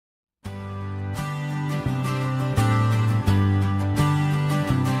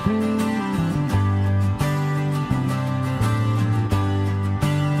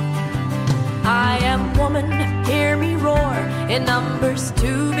in numbers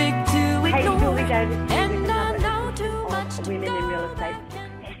too big to Hey, ignore. Julie Davis here And with I another know too episode much of to Women in Real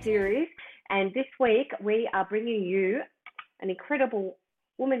Estate series. And this week we are bringing you an incredible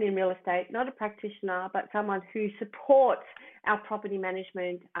woman in real estate, not a practitioner, but someone who supports our property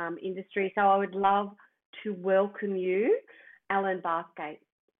management industry. So I would love to welcome you, Ellen Bathgate.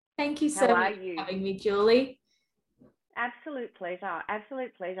 Thank you so How much are you? for having me, Julie. Absolute pleasure.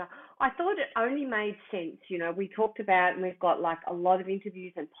 Absolute pleasure. I thought it only made sense. You know, we talked about, and we've got like a lot of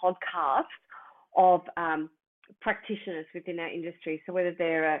interviews and podcasts of practitioners within our industry. So whether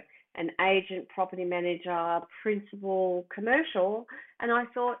they're an agent, property manager, principal, commercial, and I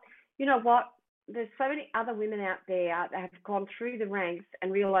thought, you know what? There's so many other women out there that have gone through the ranks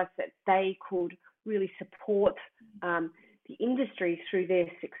and realised that they could really support the industry through their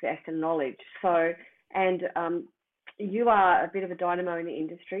success and knowledge. So, and you are a bit of a dynamo in the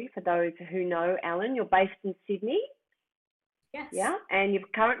industry. For those who know, Ellen, you're based in Sydney. Yes. Yeah, and you're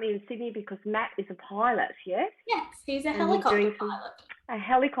currently in Sydney because Matt is a pilot, yes? Yes, he's a And helicopter pilot. a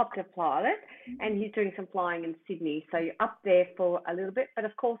helicopter pilot, and he's doing some flying in Sydney. So you're up there for a little bit, but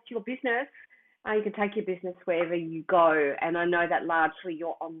of course your business, you can take your business wherever you go. And I know that largely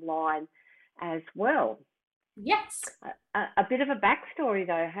you're online as well. Yes. A bit of a backstory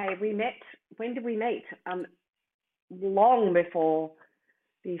though. Hey, we met, when did we meet? Long before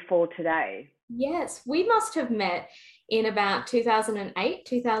today. Yes, we must have met in about 2008,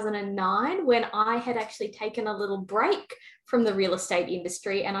 2009, when I had actually taken a little break from the real estate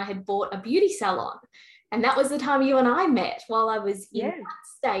industry and I had bought a beauty salon. And that was the time you and I met while I was in that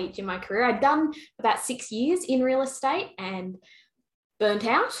stage in my career. I'd done about 6 years in real estate and burnt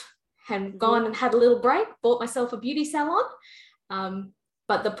out, had gone and had a little break, bought myself a beauty salon.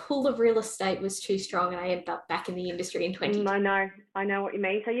 But the pull of real estate was too strong and I ended up back in the industry in 2010. I know what you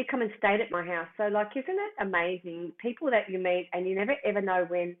mean. So you come and stayed at my house. So like, isn't it amazing? People that you meet and you never ever know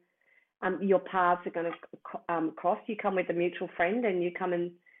when your paths are going to cross. You come with a mutual friend and you come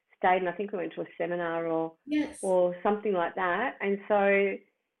and stayed, and I think we went to a seminar or something like that. And so,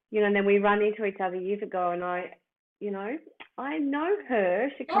 you know, and then we run into each other years ago and I know her.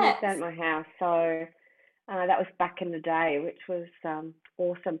 She came and stayed at my house. So that was back in the day, which was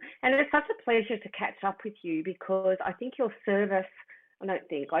awesome. And it's such a pleasure to catch up with you because I think your service,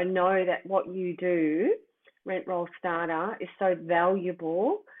 I know that what you do, Rent Roll Starter, is so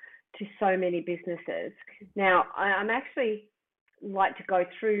valuable to so many businesses. Now, I'm actually like to go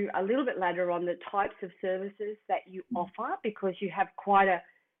through a little bit later on the types of services that you offer because you have quite a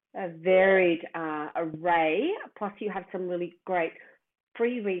varied array, plus you have some really great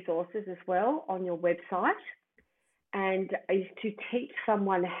free resources as well on your website, and is to teach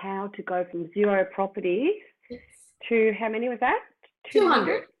someone how to go from 0 properties to, how many was that?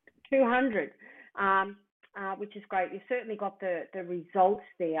 200. Which is great. You've certainly got the results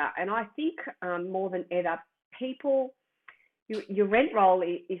there. And I think more than ever, people, your rent roll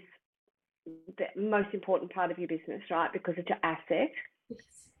is the most important part of your business, right? Because it's your asset.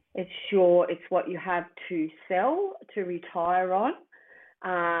 Yes. It's what you have to sell, to retire on,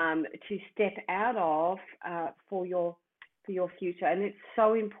 to step out of for your future. And it's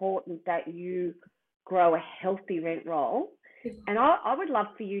so important that you grow a healthy rent roll. And I would love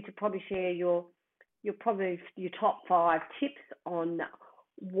for you to probably share your top 5 tips on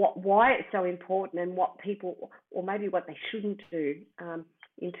why it's so important and what people, or maybe what they shouldn't do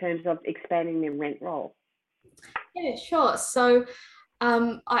in terms of expanding their rent roll. Yeah, sure. So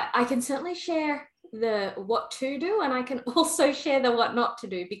I can certainly share the what to do, and I can also share the what not to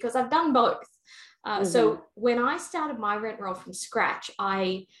do because I've done both. So when I started my rent roll from scratch,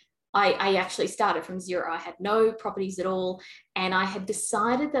 I actually started from 0. I had no properties at all, and I had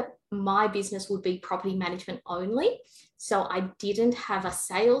decided that my business would be property management only. So I didn't have a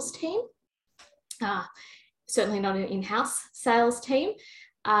sales team, certainly not an in-house sales team.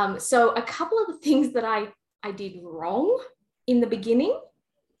 So a couple of the things that I did wrong in the beginning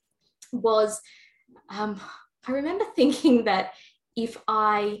was I remember thinking that if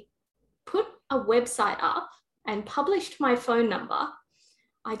I put a website up and published my phone number,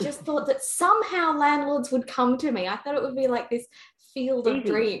 I just thought that somehow landlords would come to me. I thought it would be like this field of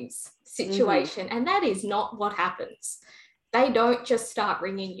dreams situation. And that is not what happens. They don't just start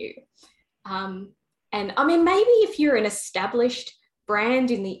ringing you. And I mean, maybe if you're an established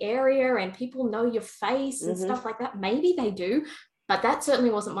brand in the area and people know your face and stuff like that, maybe they do. But that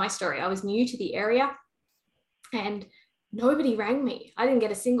certainly wasn't my story. I was new to the area and nobody rang me. I didn't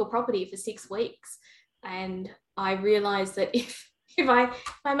get a single property for 6 weeks. And I realized that if I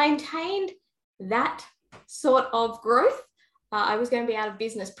maintained that sort of growth, I was going to be out of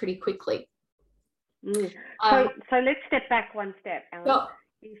business pretty quickly. Mm. Um, So let's step back one step, Ellen. so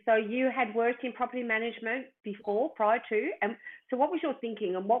So you had worked in property management before, prior to, and so what was your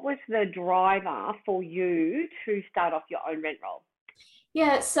thinking and what was the driver for you to start off your own rent roll?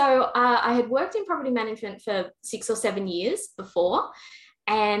 yeah, so I had worked in property management for 6 or 7 years before,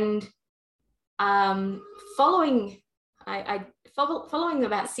 and um, following following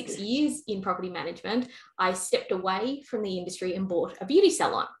about 6 years in property management, I stepped away from the industry and bought a beauty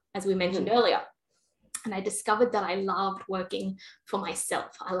salon, as we mentioned earlier. And I discovered that I loved working for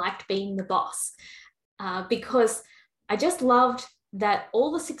myself. I liked being the boss because I just loved that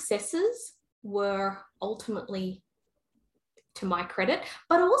all the successes were ultimately to my credit,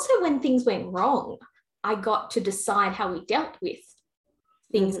 but also when things went wrong, I got to decide how we dealt with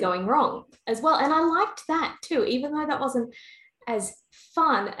things going wrong as well. And I liked that too, even though that wasn't as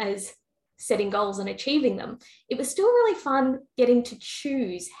fun as setting goals and achieving them. It was still really fun getting to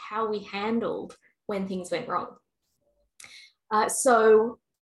choose how we handled when things went wrong. So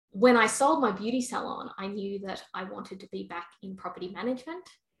when I sold my beauty salon, I knew that I wanted to be back in property management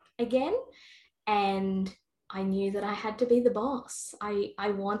again. And I knew that I had to be the boss. I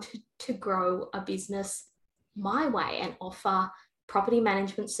wanted to grow a business my way and offer property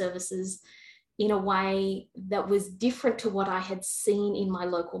management services in a way that was different to what I had seen in my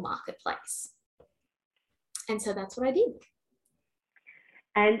local marketplace. And so that's what I did.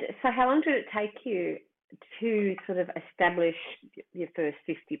 And so how long did it take you to sort of establish your first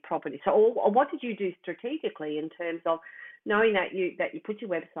 50 properties? So or what did you do strategically in terms of knowing that you put your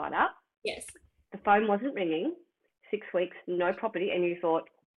website up? Yes. The phone wasn't ringing, 6 weeks, no property, and you thought,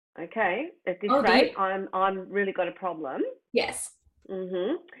 okay, at this Oh, rate, dear. I'm really got a problem. Yes.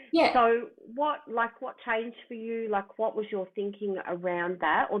 Yeah. So what changed for you? Like, what was your thinking around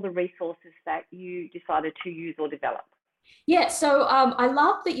that, or the resources that you decided to use or develop? Yeah, so I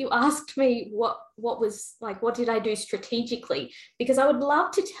love that you asked me what was like, what did I do strategically? Because I would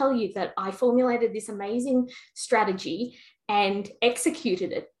love to tell you that I formulated this amazing strategy and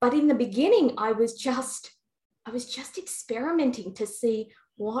executed it. But in the beginning, I was just experimenting to see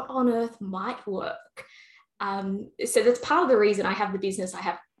what on earth might work. So that's part of the reason I have the business I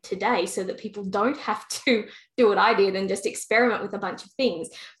have today, so that people don't have to do what I did and just experiment with a bunch of things.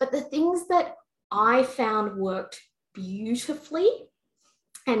 But the things that I found worked beautifully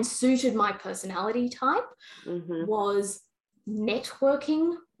and suited my personality type was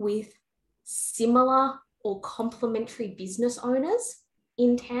networking with similar or complementary business owners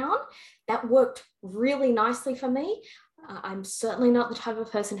in town. That worked really nicely for me. I'm certainly not the type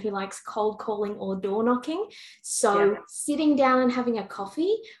of person who likes cold calling or door knocking. So sitting down and having a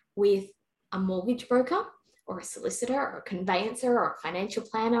coffee with a mortgage broker or a solicitor or a conveyancer or a financial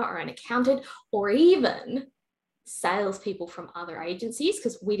planner or an accountant, or even salespeople from other agencies,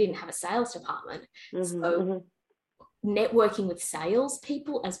 because we didn't have a sales department. So networking with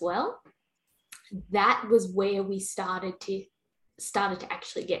salespeople as well, that was where we started to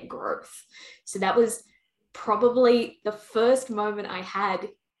actually get growth. So that was probably the first moment I had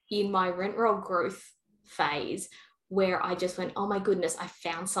in my rent roll growth phase where I just went, oh my goodness, I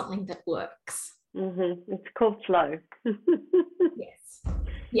found something that works. It's called flow.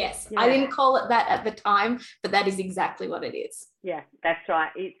 Yes. I didn't call it that at the time, but that is exactly what it is. Yeah, that's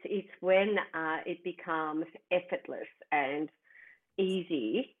right. It's when it becomes effortless and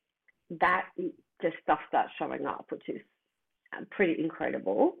easy that just stuff starts showing up, which is pretty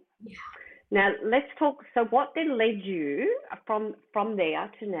incredible. Yeah. Now let's talk. So what then led you from there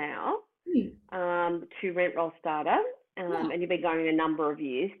to now to Rent Roll Starter, and you've been going a number of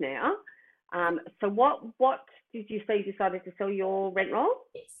years now. So what did you say? You decided to sell your rent roll?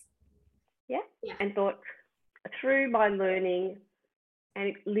 Yes. Yeah. And thought, through my learning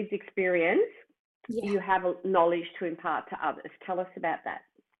and lived experience, you have a knowledge to impart to others. Tell us about that.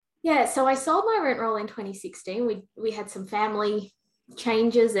 Yeah, so I sold my rent roll in 2016. We had some family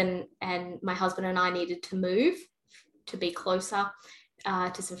changes, and my husband and I needed to move to be closer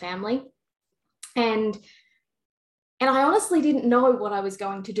to some family. And I honestly didn't know what I was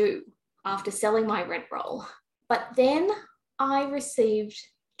going to do after selling my rent roll. But then I received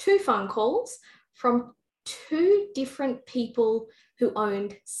 2 phone calls from 2 different people who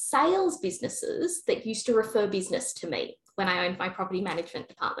owned sales businesses that used to refer business to me when I owned my property management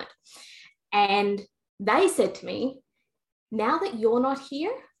department. And they said to me, now that you're not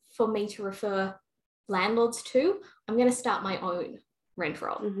here for me to refer landlords to, I'm going to start my own rent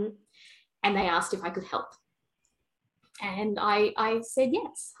roll. And they asked if I could help. And I said,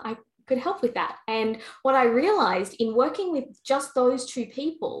 yes, I could help with that. And what I realized in working with just those 2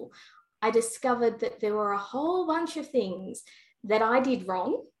 people, I discovered that there were a whole bunch of things that I did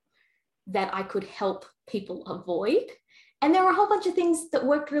wrong that I could help people avoid. And there were a whole bunch of things that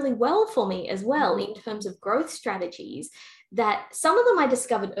worked really well for me as well in terms of growth strategies, that some of them I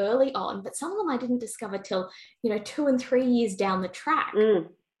discovered early on, but some of them I didn't discover till, 2 and 3 years down the track.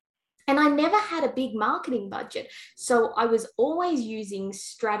 And I never had a big marketing budget. So I was always using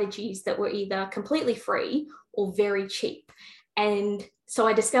strategies that were either completely free or very cheap. And so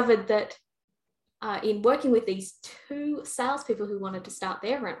I discovered that in working with these 2 salespeople who wanted to start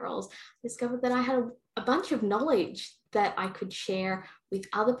their rent rolls, I discovered that I had a bunch of knowledge that I could share with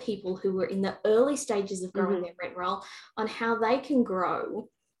other people who were in the early stages of growing their rent roll on how they can grow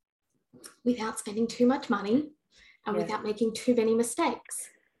without spending too much money and without making too many mistakes.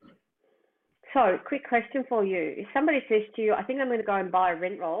 So, quick question for you. If somebody says to you, I think I'm going to go and buy a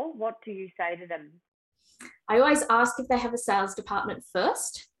rent roll, what do you say to them? I always ask if they have a sales department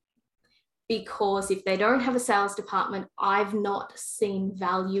first, because if they don't have a sales department, I've not seen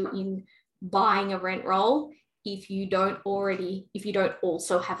value in buying a rent roll if you don't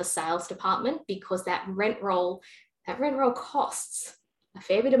also have a sales department, because that rent roll costs a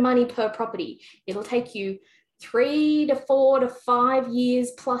fair bit of money per property. It'll take you 3 to 4 to 5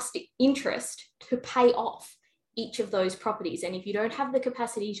 years plus the interest to pay off each of those properties. And if you don't have the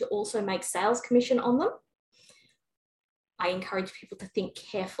capacity to also make sales commission on them, I encourage people to think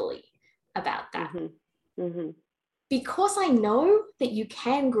carefully about that. Because I know that you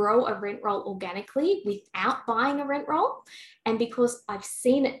can grow a rent roll organically without buying a rent roll, and because I've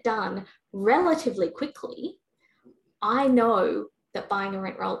seen it done relatively quickly, I know that buying a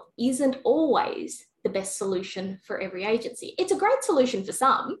rent roll isn't always the best solution for every agency. It's a great solution for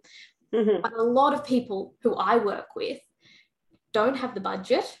some, but a lot of people who I work with don't have the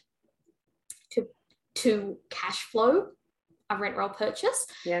budget to cash flow a rent roll purchase.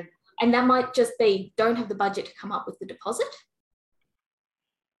 And that might just be don't have the budget to come up with the deposit.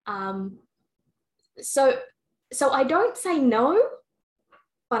 So I don't say no,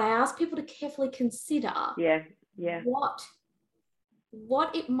 but I ask people to carefully consider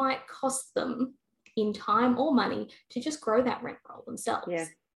what it might cost them in time or money to just grow that rent roll themselves.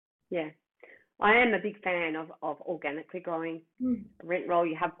 I am a big fan of organically growing a rent roll.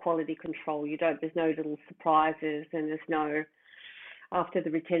 You have quality control. There's no little surprises, and there's no after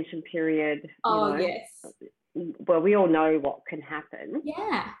the retention period. Well, we all know what can happen.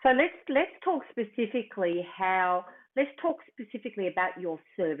 So let's talk specifically about your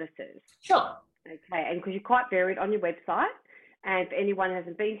services. Sure. Okay, and because you're quite varied on your website, and if anyone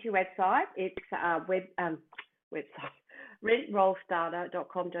hasn't been to your website, it's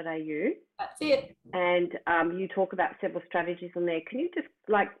rentrollstarter.com.au. That's it. And you talk about several strategies on there. Can you just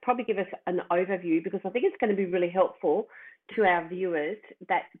probably give us an overview, because I think it's going to be really helpful to our viewers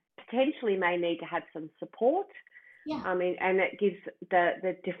that potentially may need to have some support. And it gives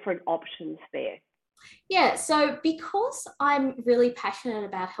the different options there. So because I'm really passionate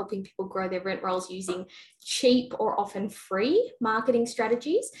about helping people grow their rent rolls using cheap or often free marketing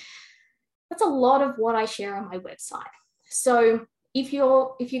strategies, that's a lot of what I share on my website. So if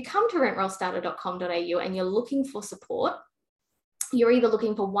you come to rentrollstarter.com.au and you're looking for support, you're either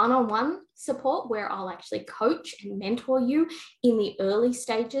looking for one-on-one support where I'll actually coach and mentor you in the early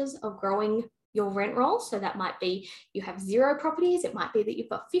stages of growing your rent roll. So that might be you have 0 properties. It might be that you've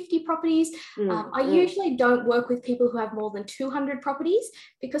got 50 properties. I usually don't work with people who have more than 200 properties,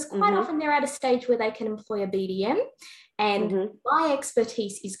 because quite often they're at a stage where they can employ a BDM. And my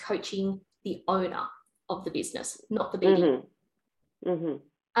expertise is coaching the owner of the business, not the BDM.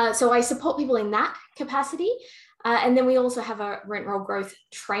 So I support people in that capacity. And then we also have a rent roll growth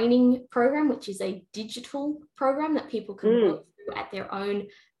training program, which is a digital program that people can work through at their own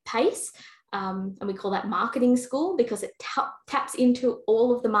pace. And we call that marketing school, because it taps into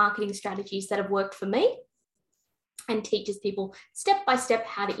all of the marketing strategies that have worked for me and teaches people step by step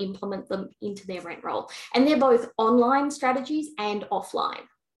how to implement them into their rent roll. And they're both online strategies and offline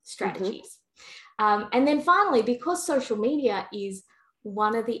strategies. And then finally, because social media is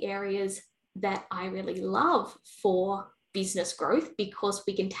one of the areas that I really love for business growth, because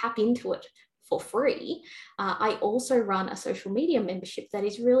we can tap into it for free, I also run a social media membership that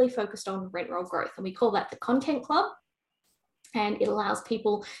is really focused on rent roll growth, and we call that the Content Club. And it allows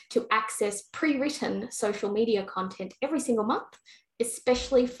people to access pre-written social media content every single month,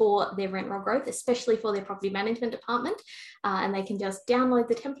 especially for their rent roll growth, especially for their property management department. And they can just download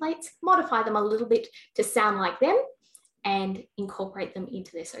the templates, modify them a little bit to sound like them, and incorporate them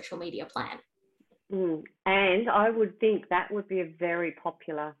into their social media plan. And I would think that would be a very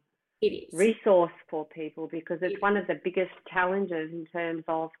popular resource for people, because it's one of the biggest challenges in terms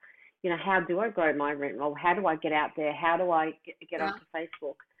of, how do I grow my rent roll? How do I get out there? How do I get onto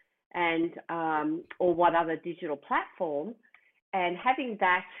Facebook? and or what other digital platform, and having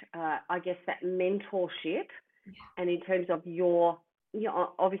that, I guess, that mentorship, and in terms of your,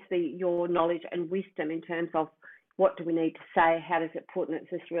 obviously your knowledge and wisdom in terms of what do we need to say, how does it put, and it's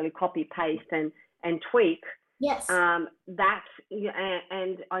just really copy paste and tweak. Yes. That,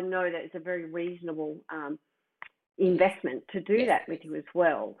 and I know that it's a very reasonable investment to do that with you as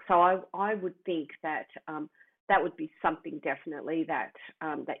well. So I would think that that would be something definitely that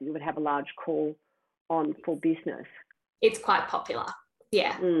that you would have a large call on for business. It's quite popular.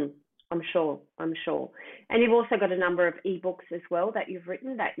 Yeah. I'm sure. And you've also got a number of ebooks as well that you've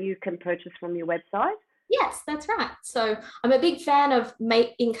written that you can purchase from your website. Yes, that's right. So I'm a big fan of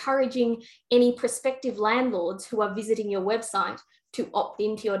encouraging any prospective landlords who are visiting your website to opt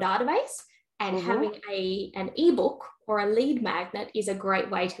into your database, and having an ebook or a lead magnet is a great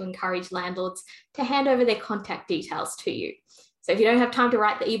way to encourage landlords to hand over their contact details to you. So if you don't have time to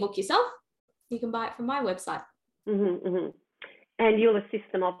write the ebook yourself, you can buy it from my website. And you'll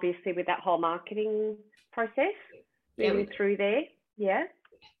assist them obviously with that whole marketing process, through there.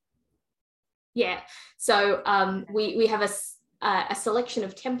 Yeah. So we have a selection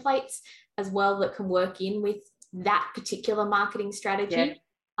of templates as well that can work in with that particular marketing strategy.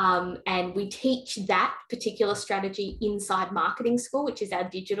 And we teach that particular strategy inside Marketing School, which is our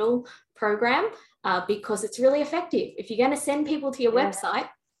digital program, because it's really effective. If you're going to send people to your website,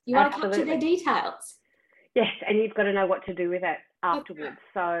 you want to capture their details. Yes, and you've got to know what to do with it afterwards.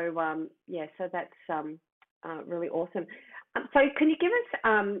 So, so that's really awesome. So can you give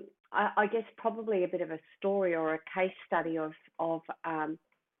us, I guess, probably a bit of a story or a case study of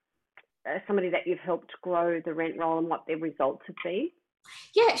somebody that you've helped grow the rent roll and what their results have been?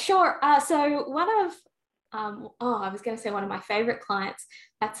 Yeah, sure. So one of, I was going to say one of my favorite clients.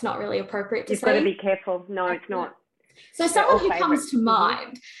 That's not really appropriate to say. You've got to be careful. No, it's not. So someone who comes to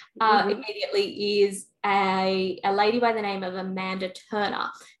mind immediately is a lady by the name of Amanda Turner,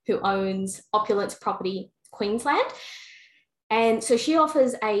 who owns Opulence Property Queensland. And so she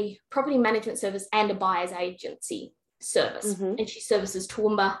offers a property management service and a buyer's agency service, and she services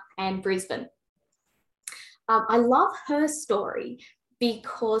Toowoomba and Brisbane. I love her story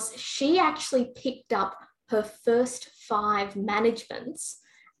because she actually picked up her first 5 managements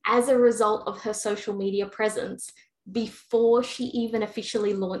as a result of her social media presence before she even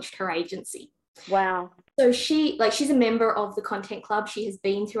officially launched her agency. Wow. So she's a member of the Content Club. She has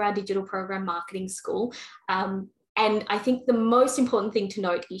been through our digital program, Marketing School. And I think the most important thing to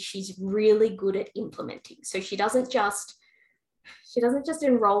note is she's really good at implementing. So she doesn't just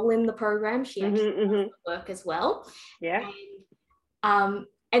enroll in the program, she actually does the work as well. Yeah.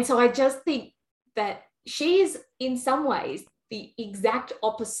 And so I just think that she's in some ways the exact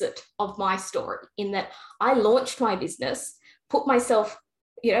opposite of my story, in that I launched my business, put myself,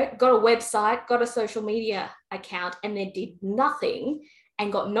 got a website, got a social media account, and then did nothing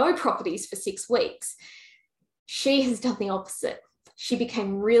and got no properties for 6 weeks. She has done the opposite. She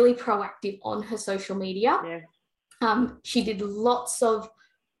became really proactive on her social media. She did lots of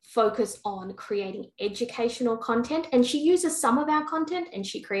focus on creating educational content, and she uses some of our content and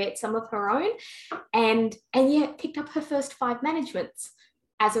she creates some of her own, and picked up her first 5 managements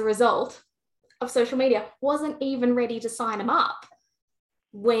as a result of social media. Wasn't even ready to sign them up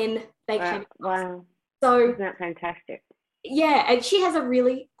when they came. Wow. So isn't that fantastic? Yeah, and she has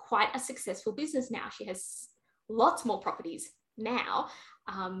quite a successful business now. She has lots more properties now,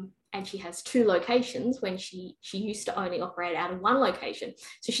 and she has 2 locations when she used to only operate out of 1 location.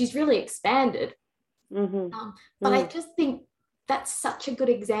 So she's really expanded. But I just think that's such a good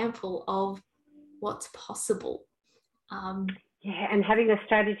example of what's possible. And having a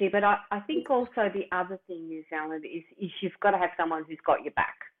strategy. But I think also the other thing is, Alan, is you've got to have someone who's got your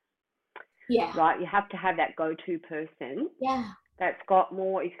back. Yeah. Right? You have to have that go-to person. Yeah. That's got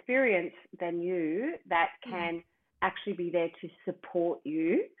more experience than you, that can actually be there to support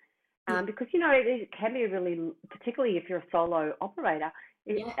you. Because, it can be a really, particularly if you're a solo operator,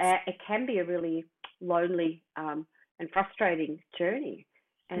 it can be a really lonely and frustrating journey.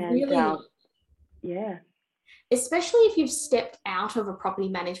 And really, especially if you've stepped out of a property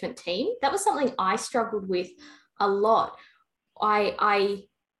management team. That was something I struggled with a lot. I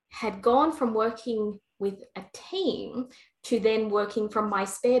had gone from working with a team to then working from my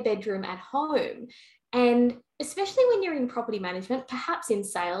spare bedroom at home. And especially when you're in property management, perhaps in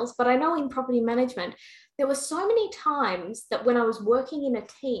sales, but I know in property management, there were so many times that when I was working in a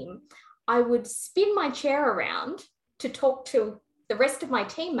team, I would spin my chair around to talk to the rest of my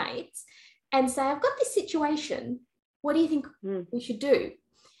teammates and say, I've got this situation. What do you think we should do?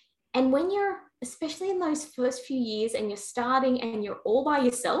 And when you're especially in those first few years and you're starting and you're all by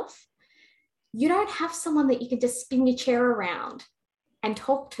yourself, you don't have someone that you can just spin your chair around and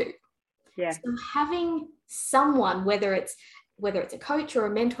talk to. Yeah. So having someone, whether it's a coach or a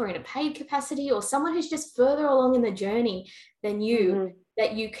mentor in a paid capacity, or someone who's just further along in the journey than you,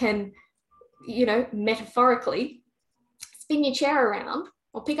 that you can, metaphorically spin your chair around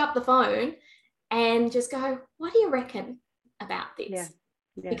or pick up the phone and just go, what do you reckon about this?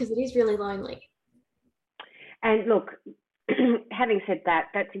 Yeah. Because it is really lonely. And look, having said that,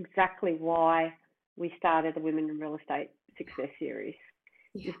 that's exactly why we started the Women in Real Estate Success Series.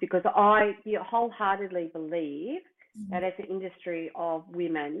 Just because I wholeheartedly believe that as an industry of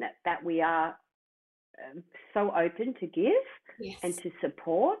women, that we are so open to give and to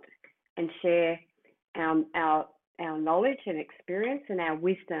support and share our knowledge and experience and our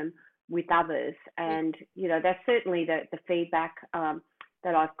wisdom with others. And, that's certainly the feedback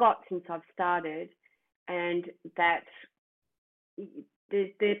that I've got since I've started, and that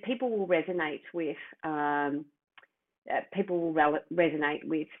the people will resonate with resonate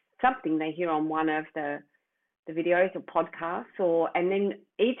with something they hear on one of the videos or podcasts, and then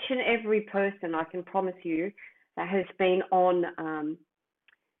each and every person, I can promise you, that has been on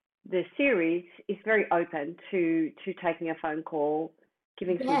the series is very open to taking a phone call,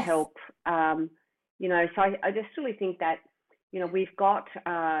 giving some help. So I just really think that, we've got,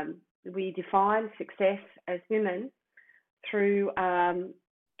 we define success as women through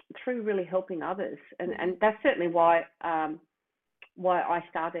really helping others, and that's certainly why I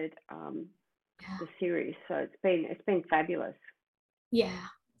started the series. So it's been fabulous. Yeah,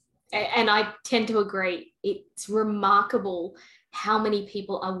 and I tend to agree. It's remarkable how many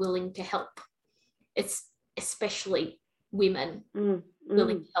people are willing to help. It's especially women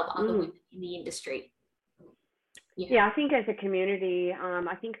willing to help other women in the industry. Yeah, I think as a community,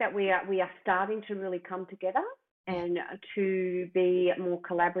 I think that we are starting to really come together and to be more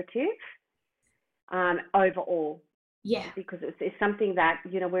collaborative overall. Yeah. Because it's something that,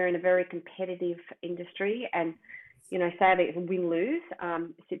 we're in a very competitive industry, and, sadly it's a win-lose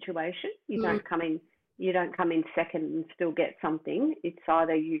situation. You don't come in second and still get something. It's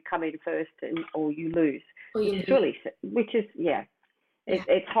either you come in first or you lose.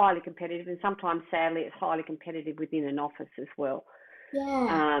 It's highly competitive, and sometimes sadly it's highly competitive within an office as well.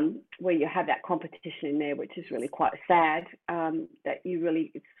 Yeah. Where you have that competition in there, which is really quite sad. That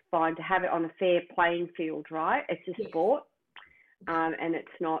it's fine to have it on a fair playing field, right? It's a sport, and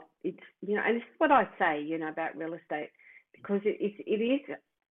it's not. And this is what I say, about real estate, because it is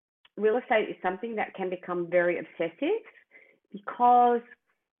real estate is something that can become very obsessive because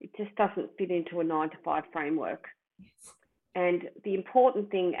it just doesn't fit into a 9-to-5 framework. Yes. And the important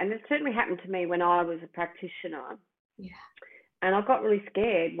thing, and it certainly happened to me when I was a practitioner. Yeah. And I got really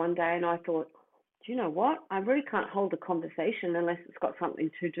scared one day, and I thought, do you know what? I really can't hold a conversation unless it's got something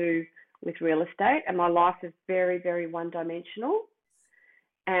to do with real estate. And my life is very, very one-dimensional.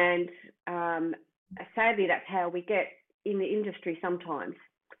 And sadly, that's how we get in the industry sometimes.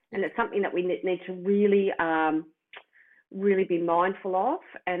 And it's something that we need to really, really be mindful of.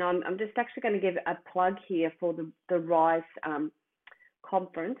 And I'm just actually going to give a plug here for the RISE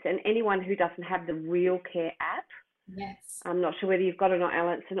conference. And anyone who doesn't have the Real Care app, I'm not sure whether you've got it or not,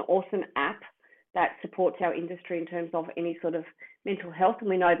 Ellen. It's an awesome app that supports our industry in terms of any sort of mental health. And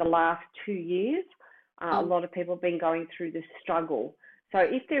we know the last 2 years, a lot of people have been going through this struggle. So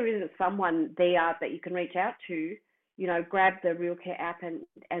if there isn't someone there that you can reach out to, grab the Real Care app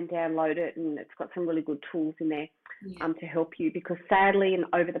and download it. And it's got some really good tools in there to help you, because sadly, and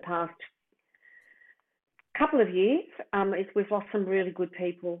over the past couple of years, we've lost some really good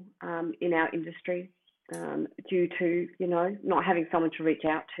people in our industry due to, not having someone to reach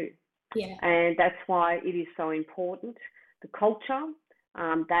out to. Yeah. And that's why it is so important, the culture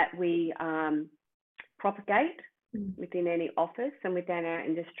that we propagate within any office and within our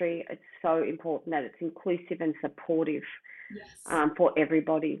industry. It's so important that it's inclusive and supportive for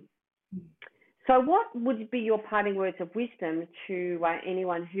everybody. So what would be your parting words of wisdom to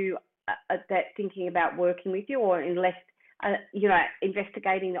anyone who that's thinking about working with you, or unless,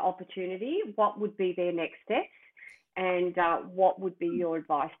 investigating the opportunity? What would be their next steps, and what would be your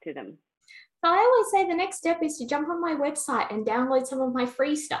advice to them? So I always say the next step is to jump on my website and download some of my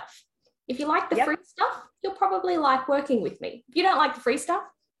free stuff. If you like the free stuff, you'll probably like working with me. If you don't like the free stuff,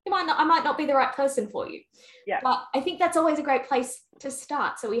 I might not be the right person for you. Yeah. But I think that's always a great place to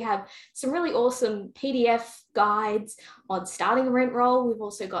start. So we have some really awesome PDF guides on starting a rent roll. We've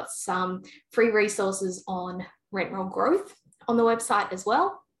also got some free resources on rent roll growth on the website as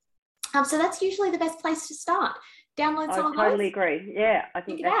well. So that's usually the best place to start. Download some of those. I totally agree. Yeah, I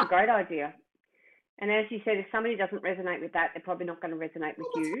think that's a great idea. And as you said, if somebody doesn't resonate with that, they're probably not going to resonate with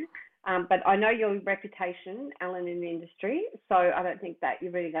you. But I know your reputation, Alan, in the industry, so I don't think that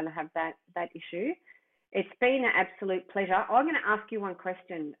you're really going to have that issue. It's been an absolute pleasure. I'm going to ask you one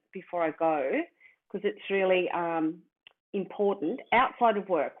question before I go, because it's really important. Outside of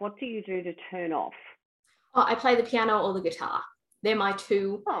work, what do you do to turn off? Oh, I play the piano or the guitar. They're my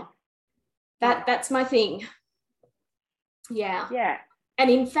two. Oh, that's my thing. Yeah. Yeah. And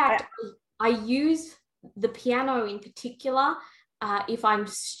in fact, I use the piano in particular if I'm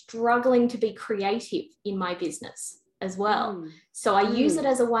struggling to be creative in my business as well. So I use it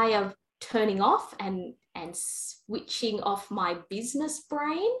as a way of turning off and switching off my business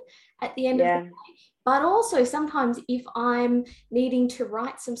brain at the end of the day. But also sometimes if I'm needing to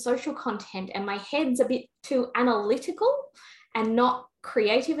write some social content and my head's a bit too analytical and not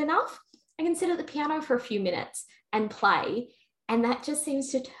creative enough, I can sit at the piano for a few minutes and play, and that just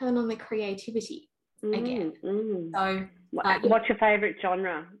seems to turn on the creativity again. So what's your favorite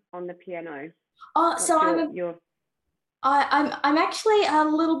genre on the piano? I'm actually a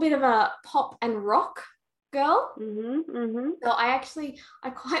little bit of a pop and rock girl. So I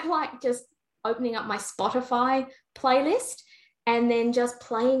quite like just opening up my Spotify playlist and then just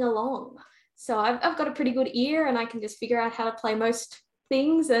playing along. So I've got a pretty good ear and I can just figure out how to play most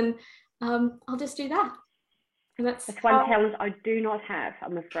things, and I'll just do that. And that's one talent I do not have,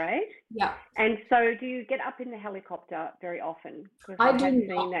 I'm afraid. Yeah. And so do you get up in the helicopter very often? I do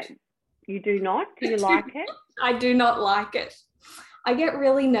not. That you do not? Do you like it? I do not like it. I get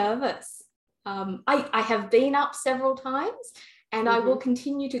really nervous. I have been up several times, and I will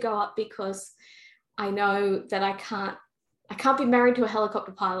continue to go up because I know that I can't be married to a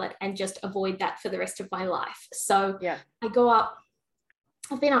helicopter pilot and just avoid that for the rest of my life. So I go up.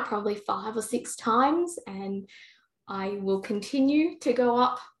 I've been up probably 5 or 6 times, and I will continue to go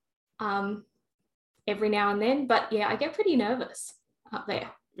up every now and then. But yeah, I get pretty nervous up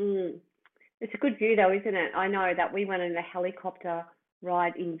there. It's a good view though, isn't it? I know that we went on a helicopter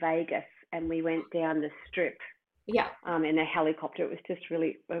ride in Vegas and we went down the strip. Yeah. In a helicopter. It was just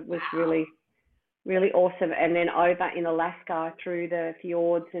really awesome. And then over in Alaska through the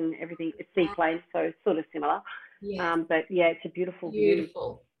fjords and everything, it's seaplane, so it's sort of similar. Yeah. But yeah, it's a beautiful view.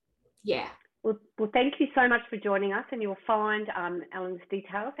 Yeah. Well, thank you so much for joining us, and you'll find Alan's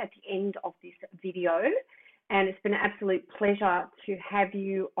details at the end of this video. And it's been an absolute pleasure to have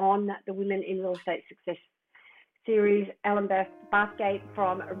you on the Women in Real Estate Success series. Alan Bathgate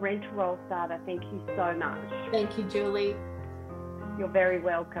from Rent to Roll Starter. Thank you so much. Thank you, Julie. You're very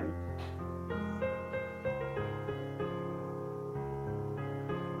welcome.